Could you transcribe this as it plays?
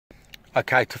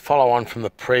Okay, to follow on from the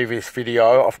previous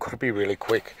video, I've got to be really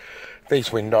quick. These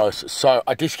windows. So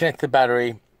I disconnected the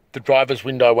battery. The driver's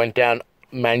window went down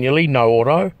manually, no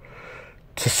auto.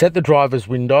 To set the driver's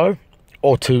window,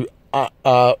 or to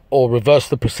or reverse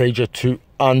the procedure to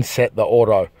unset the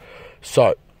auto.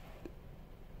 So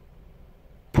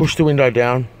push the window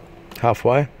down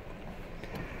halfway.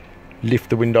 Lift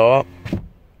the window up.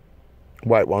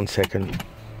 Wait 1 second.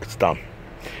 It's done.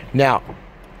 Now,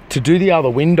 to do the other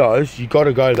windows, you got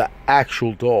to go to the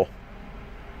actual door.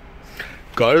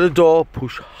 Go to the door,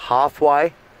 push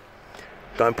halfway,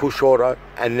 don't push auto,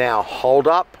 and now hold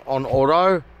up on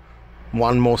auto,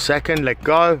 1 more second, let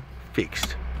go,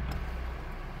 fixed.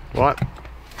 Right,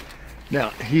 now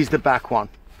here's the back one.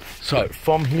 So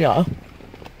from here,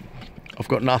 I've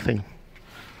got nothing.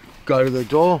 Go to the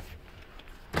door,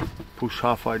 push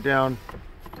halfway down,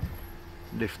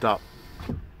 lift up.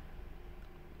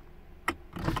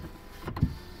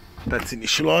 That's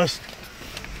initialized.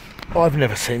 I've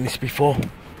never seen this before.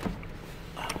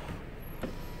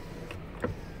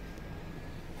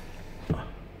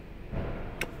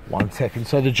 One second.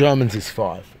 So the Germans is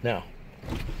 5. Now,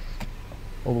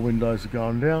 all the windows are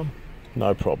going down.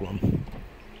 No problem.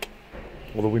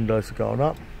 All the windows are going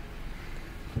up.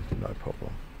 No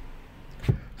problem.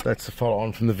 So that's the follow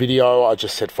on from the video. I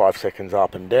just said 5 seconds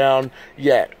up and down.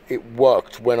 Yeah, it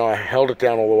worked when I held it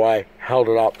down all the way, held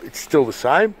it up. It's still the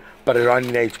same, but it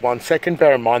only needs 1 second.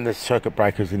 Bear in mind there's circuit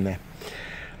breakers in there.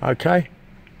 Okay.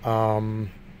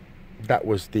 That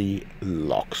was the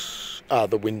locks,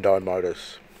 the window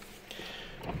motors.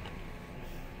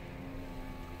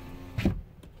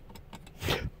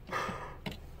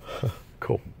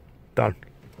 Cool. Done.